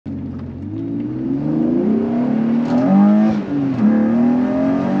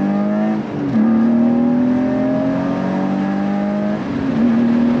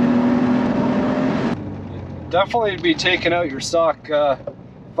definitely be taking out your stock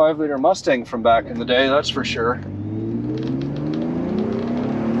 5-liter Mustang from back in the day, that's for sure.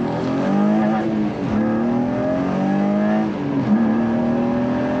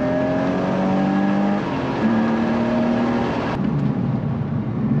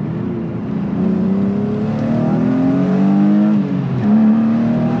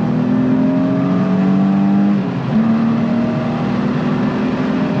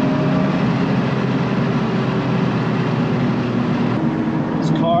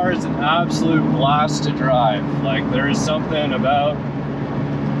 Is an absolute blast to drive. Like, there is something about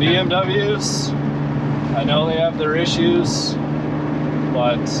BMWs. I know they have their issues,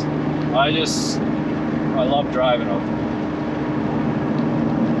 but I love driving them.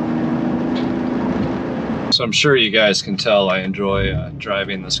 So I'm sure you guys can tell I enjoy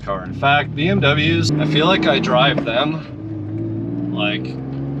driving this car. In fact, BMWs, I feel like I drive them like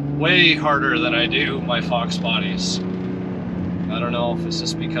way harder than I do my Fox bodies. I don't know if it's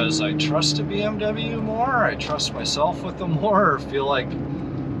just because I trust a BMW more, I trust myself with them more, or feel like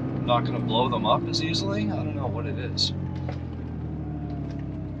I'm not going to blow them up as easily. I don't know what it is.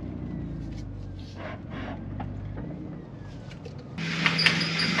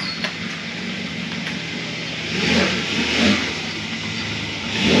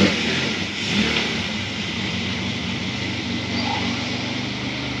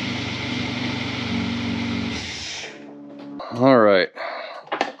 All right,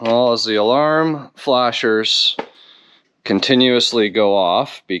 well, as the alarm flashers continuously go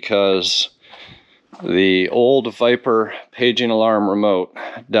off because the old Viper paging alarm remote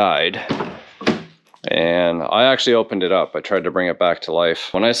died, and I actually opened it up. I tried to bring it back to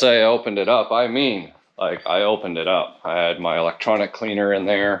life. When I say I opened it up, I mean, like, I opened it up. I had my electronic cleaner in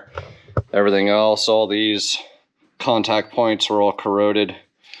there, everything else, all these contact points were all corroded,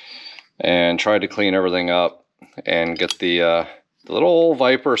 and tried to clean everything up and get the little old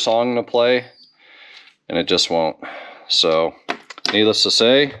Viper song to play, and it just won't. So needless to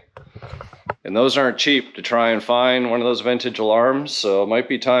say, and those aren't cheap to try and find one of those vintage alarms, so it might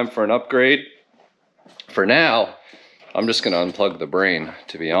be time for an upgrade. For now, I'm just going to unplug the brain,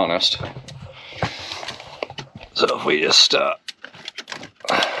 to be honest. So if we just there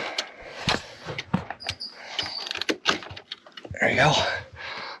you go.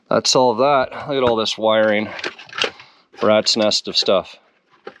 That solved that. Look at all this wiring. Rat's nest of stuff.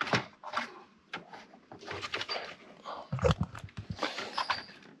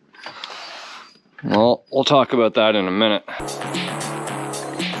 Well, we'll talk about that in a minute.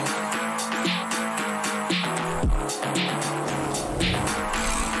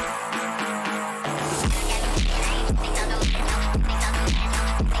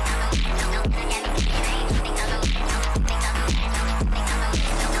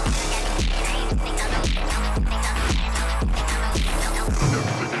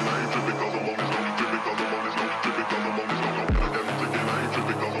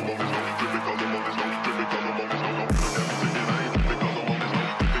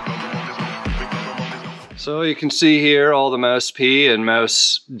 So you can see here all the mouse pee and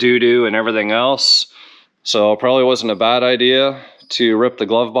mouse doo-doo and everything else. So it probably wasn't a bad idea to rip the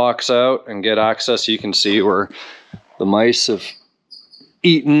glove box out and get access. You can see where the mice have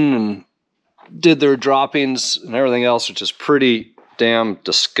eaten and did their droppings and everything else, which is pretty damn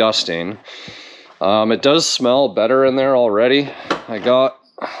disgusting. It does smell better in there already. I got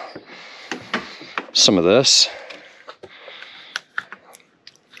some of this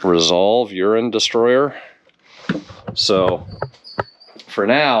Resolve Urine Destroyer. So for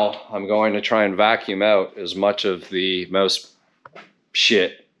now, I'm going to try and vacuum out as much of the mouse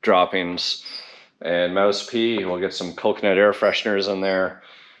shit droppings and mouse pee. We'll get some coconut air fresheners in there,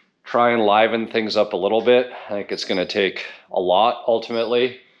 try and liven things up a little bit. I think it's going to take a lot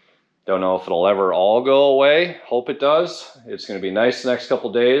ultimately. Don't know if it'll ever all go away. Hope it does. It's going to be nice the next couple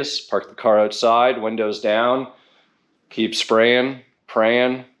days. Park the car outside, windows down, keep spraying,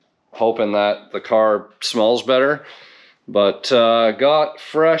 praying, hoping that the car smells better. But got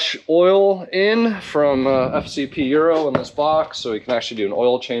fresh oil in from FCP Euro in this box, so we can actually do an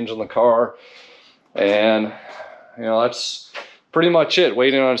oil change on the car. And you know, that's pretty much it.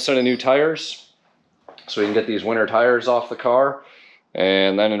 Waiting on a set of new tires so we can get these winter tires off the car,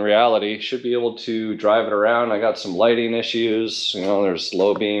 and then in reality should be able to drive it around. I got some lighting issues, you know, there's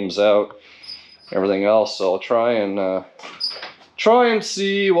low beams out, everything else, so I'll try and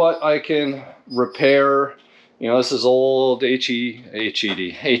see what I can repair. You know, this is old HID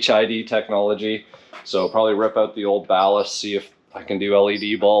technology, so probably rip out the old ballast, see if I can do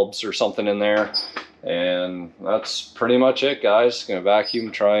LED bulbs or something in there. And that's pretty much it, guys. Gonna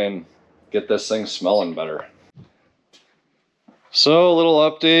vacuum, try and get this thing smelling better. So, a little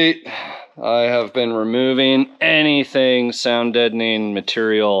update. I have been removing anything sound deadening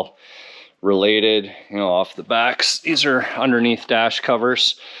material related, off the backs. These are underneath dash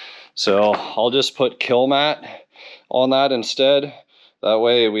covers. So I'll just put kill mat on that instead. That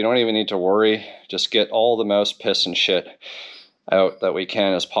way we don't even need to worry. Just get all the mouse piss and shit out that we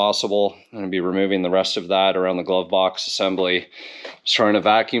can as possible. I'm going to be removing the rest of that around the glove box assembly. Just trying to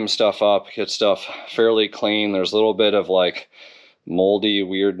vacuum stuff up, get stuff fairly clean. There's a little bit of like moldy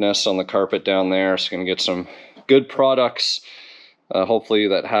weirdness on the carpet down there. So going to get some good products, hopefully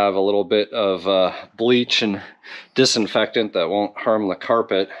that have a little bit of bleach and disinfectant that won't harm the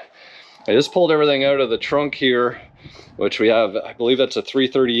carpet. I just pulled everything out of the trunk here, which we have, I believe that's a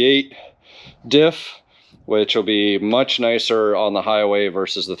 338 diff, which will be much nicer on the highway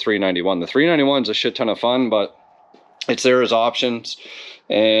versus the 391. The 391 is a shit ton of fun, but it's there as options.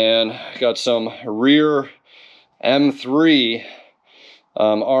 And got some rear M3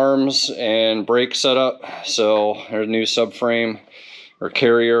 arms and brake setup. So there's a new subframe or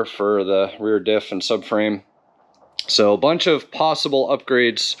carrier for the rear diff and subframe. So a bunch of possible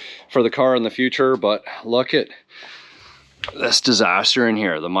upgrades for the car in the future, but look at this disaster in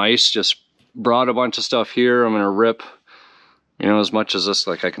here. The mice just brought a bunch of stuff here. I'm gonna rip, as much as this,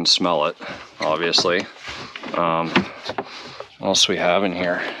 like I can smell it, obviously. What else we have in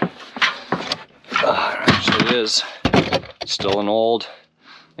here? Actually is still an old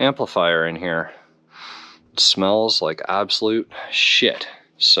amplifier in here. It smells like absolute shit.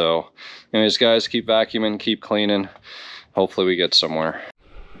 So anyways, guys, keep vacuuming, keep cleaning. Hopefully we get somewhere.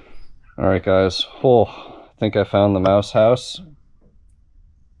 All right, guys. I think I found the mouse house.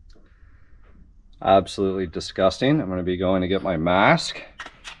 Absolutely disgusting. I'm going to be going to get my mask.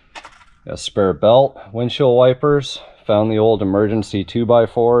 Got a spare belt, windshield wipers. Found the old emergency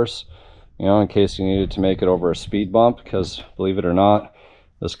 2x4s, in case you needed to make it over a speed bump, because believe it or not,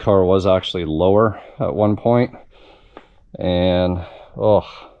 this car was actually lower at one point. And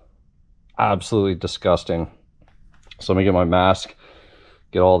absolutely disgusting. So let me get my mask,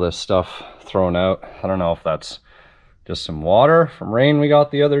 get all this stuff thrown out. I don't know if that's just some water from rain we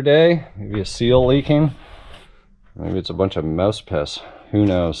got the other day, maybe a seal leaking, maybe it's a bunch of mouse piss, who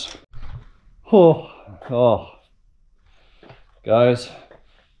knows. Guys,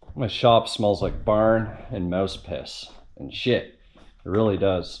 my shop smells like barn and mouse piss and shit. It really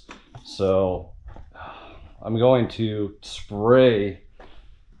does. So I'm going to spray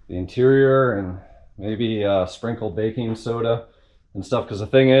the interior and maybe sprinkle baking soda and stuff, because the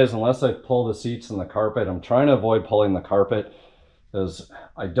thing is, unless I pull the seats and the carpet, I'm trying to avoid pulling the carpet, because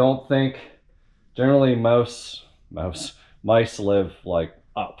I don't think, generally mice live like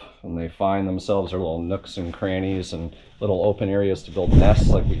up, and they find themselves their little nooks and crannies and little open areas to build nests,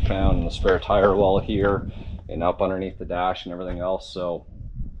 like we found in the spare tire wall here and up underneath the dash and everything else. So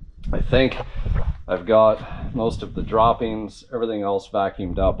I think I've got most of the droppings, everything else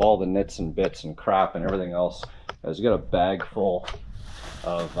vacuumed up, all the nits and bits and crap and everything else. I've got a bag full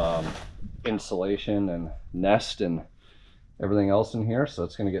of insulation and nest and everything else in here, so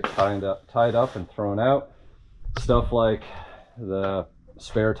it's going to get tied up and thrown out. Stuff like the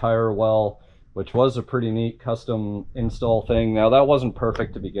spare tire well, which was a pretty neat custom install thing. Now that wasn't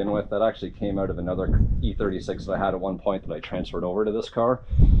perfect to begin with. That actually came out of another E36 that I had at one point that I transferred over to this car.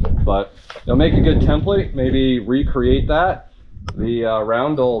 But it'll make a good template, maybe recreate that. The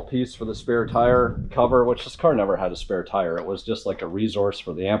roundel piece for the spare tire cover, which this car never had a spare tire. It was just like a resource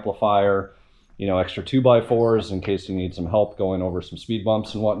for the amplifier, extra 2x4s in case you need some help going over some speed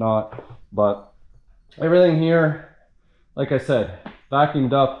bumps and whatnot. But everything here, like I said,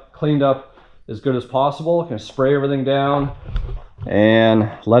 vacuumed up, cleaned up as good as possible. Can spray everything down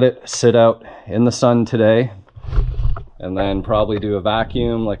and let it sit out in the sun today, and then probably do a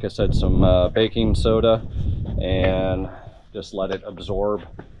vacuum, like I said, some baking soda, and just let it absorb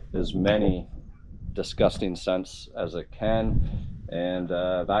as many disgusting scents as it can, and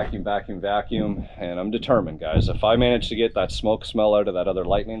vacuum. And I'm determined, guys. If I manage to get that smoke smell out of that other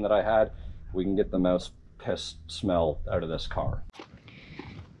Lightning that I had, we can get the mouse piss smell out of this car.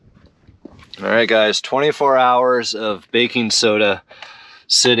 All right, guys, 24 hours of baking soda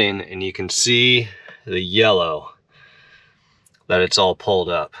sitting, and you can see the yellow that it's all pulled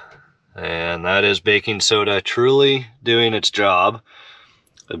up. And that is baking soda truly doing its job,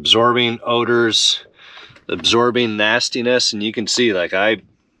 absorbing odors, absorbing nastiness. And you can see, like, I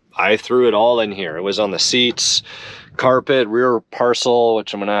threw it all in here. It was on the seats, carpet, rear parcel,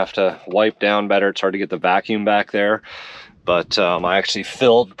 which I'm gonna have to wipe down better. It's hard to get the vacuum back there. But I actually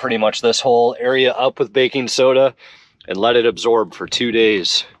filled pretty much this whole area up with baking soda and let it absorb for 2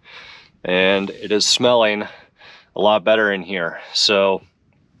 days. And it is smelling a lot better in here. So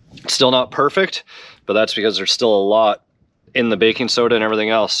it's still not perfect, but that's because there's still a lot in the baking soda and everything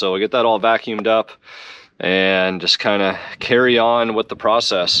else. So we get that all vacuumed up and just kind of carry on with the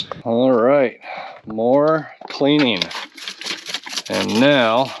process. All right, more cleaning. And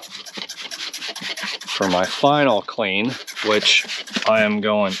now for my final clean, which I am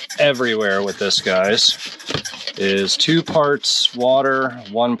going everywhere with this, guys, is 2 parts water,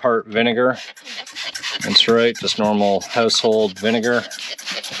 1 part vinegar. That's right, just normal household vinegar.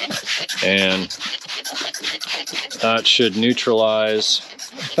 And that should neutralize.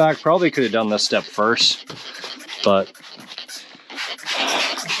 In fact, probably could have done this step first, but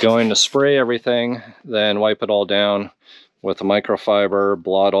going to spray everything, then wipe it all down with a microfiber,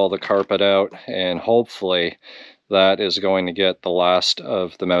 blot all the carpet out, and hopefully that is going to get the last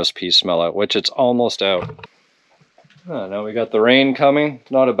of the mouthpiece smell out, which it's almost out. Now we got the rain coming.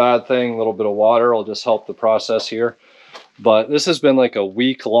 Not a bad thing, a little bit of water will just help the process here. But this has been like a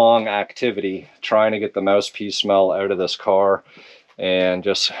week-long activity trying to get the mouthpiece smell out of this car, and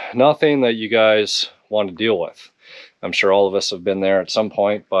just nothing that you guys want to deal with. I'm sure all of us have been there at some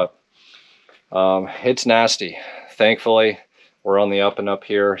point, but it's nasty. Thankfully, we're on the up and up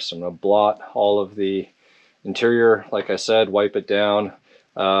here, so I'm going to blot all of the interior, like I said, wipe it down.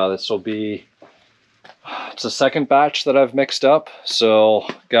 This will be, it's the second batch that I've mixed up, so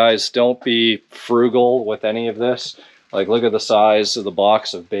guys, don't be frugal with any of this. Like, look at the size of the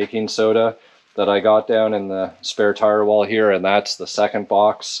box of baking soda that I got down in the spare tire wall here, and that's the second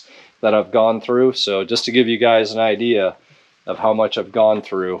box that I've gone through. So just to give you guys an idea of how much I've gone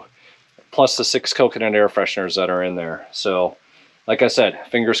through, plus the 6 coconut air fresheners that are in there. So like I said,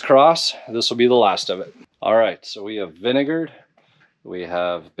 fingers crossed, this will be the last of it. All right, so we have vinegared, we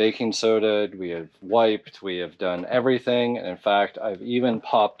have baking soda, we have wiped, we have done everything. And in fact, I've even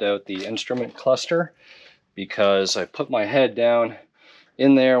popped out the instrument cluster, because I put my head down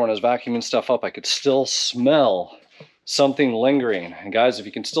in there when I was vacuuming stuff up. I could still smell something lingering. And guys, if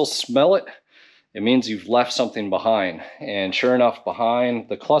you can still smell it, it means you've left something behind. And sure enough, behind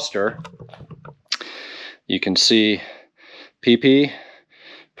the cluster, you can see pee-pee,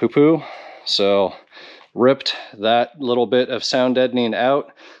 poo-poo. So ripped that little bit of sound deadening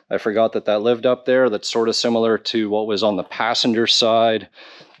out. I forgot that that lived up there. That's sort of similar to what was on the passenger side,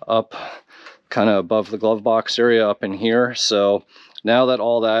 up kind of above the glove box area up in here. So now that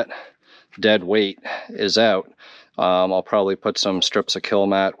all that dead weight is out, I'll probably put some strips of kill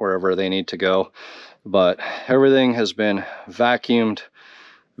mat wherever they need to go. But everything has been vacuumed,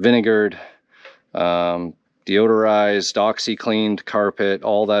 vinegared, deodorized, OxyCleaned carpet,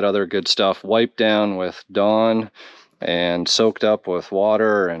 all that other good stuff, wiped down with Dawn and soaked up with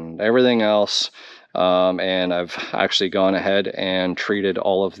water and everything else. And I've actually gone ahead and treated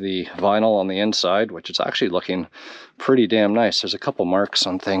all of the vinyl on the inside, which is actually looking pretty damn nice. There's a couple marks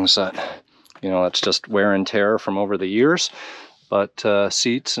on things that, you know, that's just wear and tear from over the years, but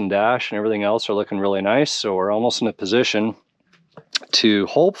seats and dash and everything else are looking really nice. So we're almost in a position to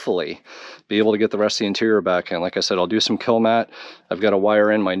hopefully be able to get the rest of the interior back in. Like I said, I'll do some kill mat. I've got to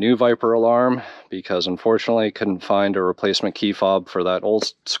wire in my new Viper alarm, because unfortunately I couldn't find a replacement key fob for that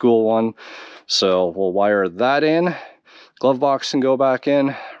old school one. So we'll wire that in, glove box can go back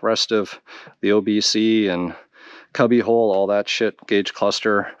in, rest of the OBC and cubby hole, all that shit, gauge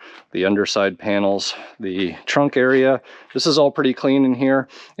cluster, the underside panels, the trunk area. This is all pretty clean in here.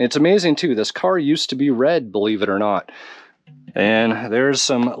 And it's amazing too, this car used to be red, believe it or not. And there's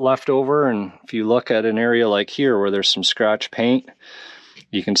some leftover, and if you look at an area like here where there's some scratch paint,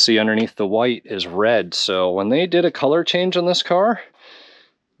 you can see underneath the white is red. So when they did a color change on this car,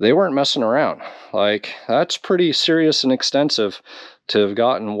 they weren't messing around. Like, that's pretty serious and extensive to have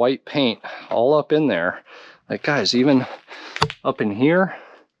gotten white paint all up in there. Like, guys, even up in here,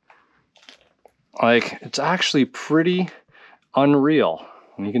 like, it's actually pretty unreal.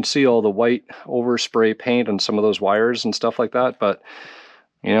 And you can see all the white overspray paint on some of those wires and stuff like that. But,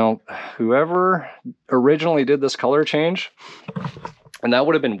 you know, whoever originally did this color change, and that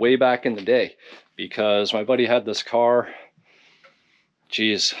would have been way back in the day, because my buddy had this car,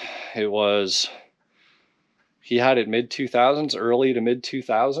 geez, it was, he had it mid-2000s, early to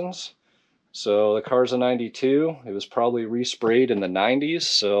mid-2000s. So the car's a 92. It was probably resprayed in the 90s.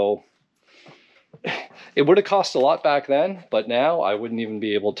 So it would have cost a lot back then, but now I wouldn't even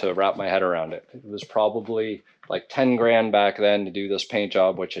be able to wrap my head around it. It was probably like 10 grand back then to do this paint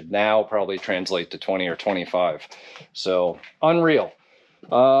job, which would now probably translate to 20 or 25. So unreal.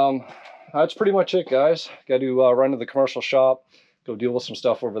 That's pretty much it, guys. Got to run to the commercial shop, go deal with some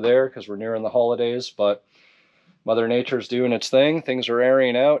stuff over there because we're nearing the holidays, but Mother Nature's doing its thing. Things are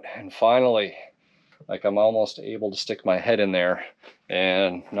airing out, and finally Like I'm almost able to stick my head in there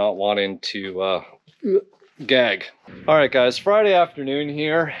and not wanting to gag. All right, guys, Friday afternoon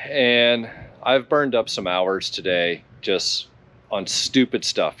here, and I've burned up some hours today just on stupid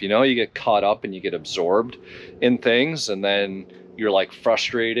stuff. You know, you get caught up and you get absorbed in things, and then you're like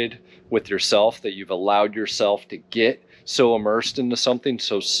frustrated with yourself that you've allowed yourself to get so immersed into something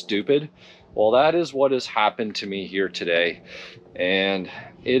so stupid. Well, that is what has happened to me here today, and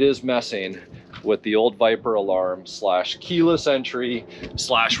it is messing with the old Viper alarm slash keyless entry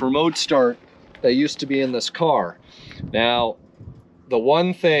slash remote start that used to be in this car. Now, the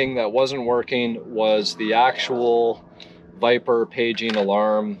one thing that wasn't working was the actual Viper paging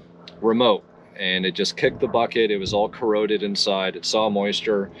alarm remote, and it just kicked the bucket. It was all corroded inside. It saw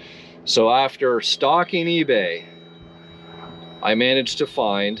moisture. So after stalking eBay, I managed to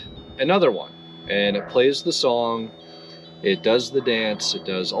find another one, and it plays the song, it does the dance, it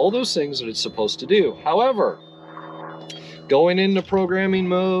does all those things that it's supposed to do. However, going into programming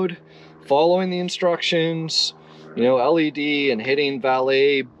mode, following the instructions, you know, LED and hitting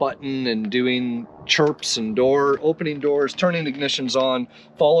valet button and doing chirps and opening doors, turning ignitions on,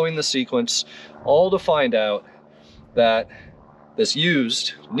 following the sequence, all to find out that this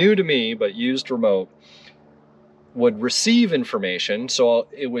used, new to me, but used remote would receive information. So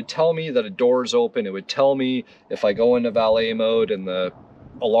it would tell me that a door is open. It would tell me if I go into valet mode and the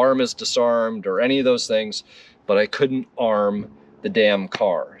alarm is disarmed or any of those things, but I couldn't arm the damn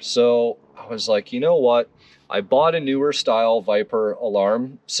car. So I was like, you know what? I bought a newer style Viper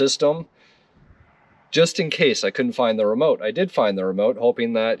alarm system just in case I couldn't find the remote. I did find the remote,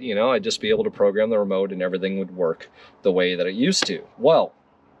 hoping that, you know, I'd just be able to program the remote and everything would work the way that it used to. Well,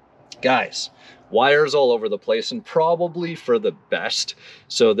 guys, wires all over the place, and probably for the best.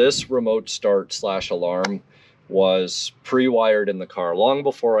 So this remote start slash alarm was pre-wired in the car long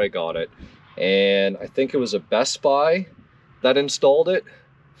before I got it. And I think it was a Best Buy that installed it,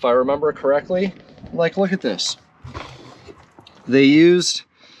 if I remember correctly. Like, look at this. They used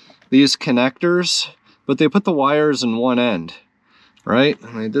these connectors, but they put the wires in one end, right?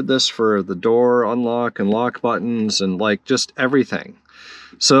 And they did this for the door unlock and lock buttons and like just everything.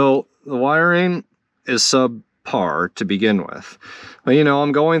 So the wiring is subpar to begin with. But, you know,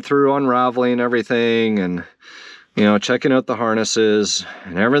 I'm going through unraveling everything and, you know, checking out the harnesses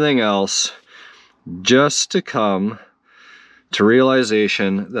and everything else, just to come to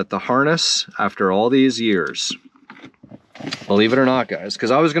realization that the harness, after all these years, believe it or not, guys,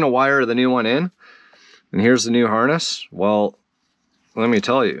 because I was going to wire the new one in, and here's the new harness. Well, let me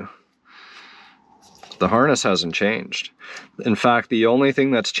tell you, the harness hasn't changed. In fact, the only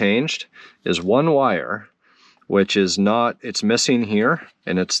thing that's changed is one wire, which is not, it's missing here,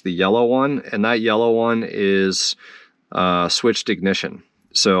 and it's the yellow one, and that yellow one is switched ignition.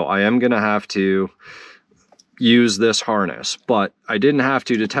 So I am going to have to use this harness, but I didn't have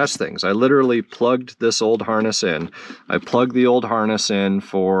to test things. I literally plugged this old harness in. I plugged the old harness in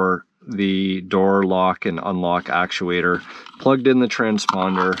for the door lock and unlock actuator, plugged in the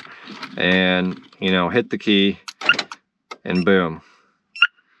transponder, and, you know, hit the key, and boom,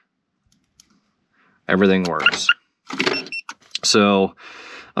 everything works. So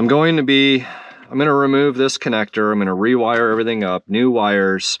I'm going to remove this connector. I'm going to rewire everything up, new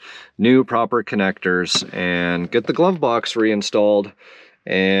wires, new proper connectors, and get the glove box reinstalled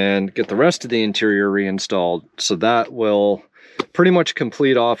and get the rest of the interior reinstalled. So that will pretty much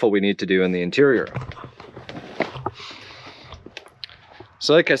complete off what we need to do in the interior.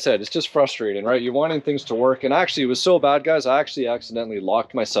 So like I said, it's just frustrating, right? You're wanting things to work, and actually it was so bad, guys, I actually accidentally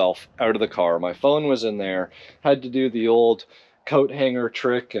locked myself out of the car. My phone was in there, had to do the old coat hanger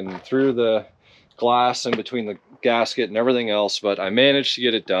trick and through the glass in between the gasket and everything else, but I managed to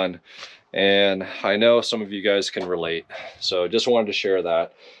get it done, and I know some of you guys can relate, so just wanted to share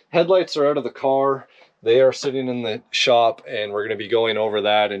that. Headlights are out of the car. They are sitting in the shop, and we're going to be going over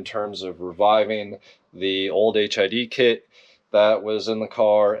that in terms of reviving the old HID kit that was in the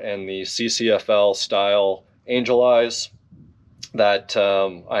car and the CCFL style angel eyes that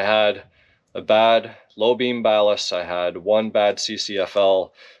I had a bad low beam ballast. I had one bad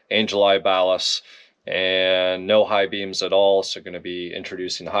CCFL angel eye ballast and no high beams at all. So going to be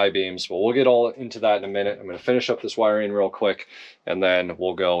introducing high beams, but we'll get all into that in a minute. I'm going to finish up this wiring real quick, and then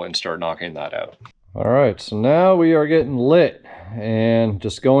we'll go and start knocking that out. All right, so now we are getting lit and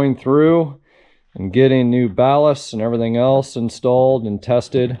just going through and getting new ballasts and everything else installed and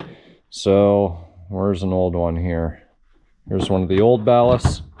tested. So where's an old one here? Here's one of the old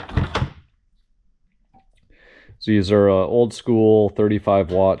ballasts. So these are old school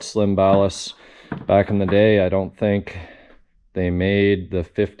 35 watt slim ballasts. Back in the day, I don't think they made the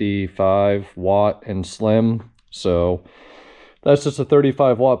 55 watt and slim. So that's just a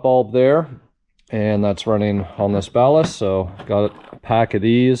 35 watt bulb there, and that's running on this ballast. So got a pack of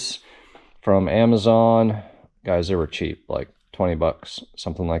these from Amazon. Guys, they were cheap, like 20 bucks,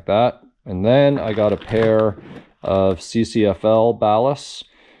 something like that. And then I got a pair of CCFL ballasts,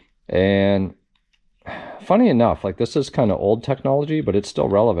 and funny enough, like this is kind of old technology, but it's still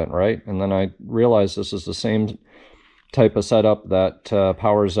relevant, right? And then I realized this is the same type of setup that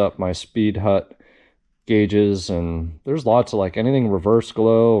powers up my Speed Hut gauges, and there's lots of like anything reverse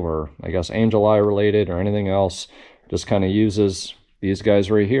glow or I guess angel eye related or anything else just kind of uses these guys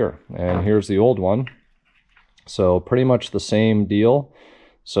right here. And here's the old one. So pretty much the same deal.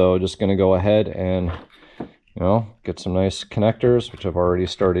 So just going to go ahead and, you know, get some nice connectors, which I've already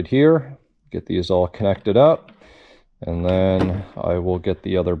started here. Get these all connected up, and then I will get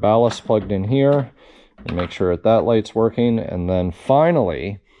the other ballast plugged in here and make sure that light's working. And then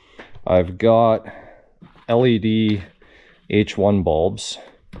finally, I've got LED H1 bulbs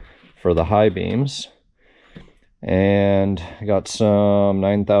for the high beams, and I got some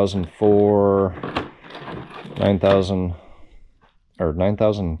 9004, 9000 or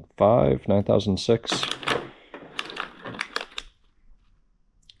 9005, 9006.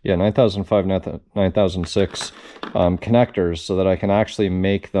 Yeah, 9005, 9006 connectors, so that I can actually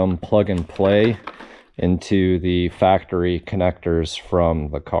make them plug and play into the factory connectors from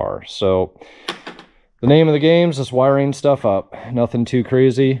the car. So the name of the game is just wiring stuff up. Nothing too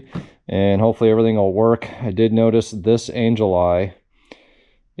crazy, and hopefully everything will work. I did notice this angel eye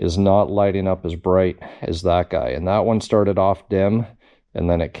is not lighting up as bright as that guy, and that one started off dim and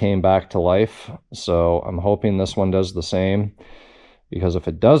then it came back to life. So I'm hoping this one does the same, because if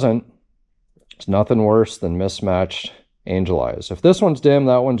it doesn't, it's nothing worse than mismatched angel eyes. If this one's dim,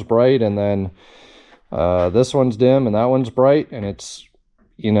 that one's bright, and then this one's dim and that one's bright, and it's,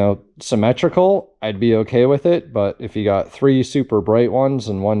 you know, symmetrical, I'd be okay with it. But if you got 3 super bright ones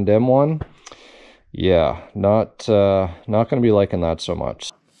and 1 dim one, yeah, not gonna be liking that so much.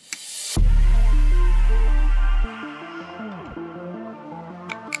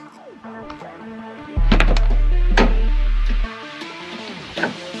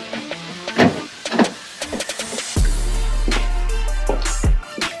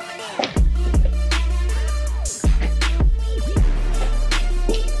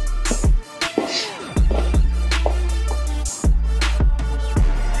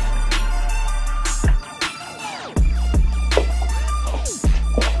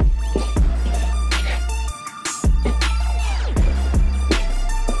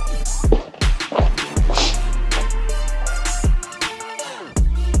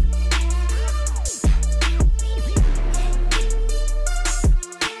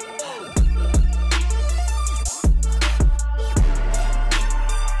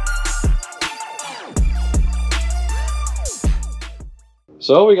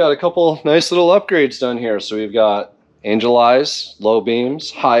 So we got a couple nice little upgrades done here. So we've got angel eyes, low beams,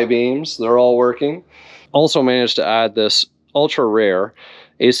 high beams, they're all working. Also managed to add this ultra rare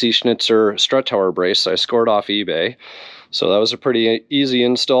AC Schnitzer strut tower brace I scored off eBay. So that was a pretty easy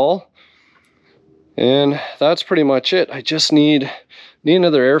install. And that's pretty much it. I just need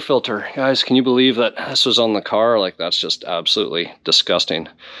another air filter. Guys, can you believe that this was on the car? Like, that's just absolutely disgusting.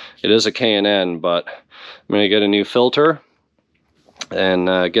 It is a K&N, but I'm gonna get a new filter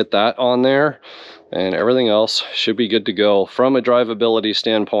and get that on there, and everything else should be good to go from a drivability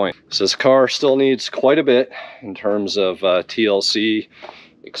standpoint. So this car still needs quite a bit in terms of TLC,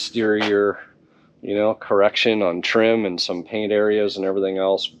 exterior, you know, correction on trim and some paint areas and everything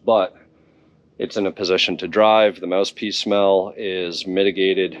else, but it's in a position to drive. The mouthpiece smell is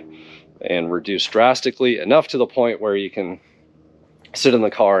mitigated and reduced drastically, enough to the point where you can sit in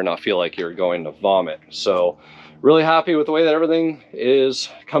the car and not feel like you're going to vomit. So really happy with the way that everything is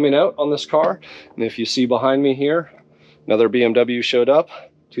coming out on this car. And if you see behind me here, another BMW showed up,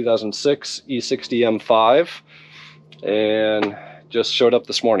 2006 E60 M5, and just showed up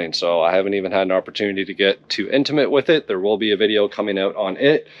this morning. So I haven't even had an opportunity to get too intimate with it. There will be a video coming out on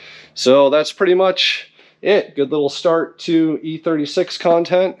it. So that's pretty much it. Good little start to E36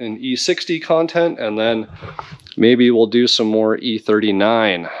 content and E60 content, and then maybe we'll do some more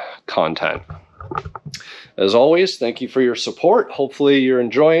E39 content. As always, thank you for your support. Hopefully you're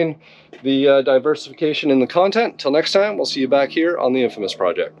enjoying the diversification in the content. Till next time, we'll see you back here on the Infamous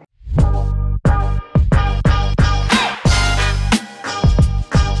Project.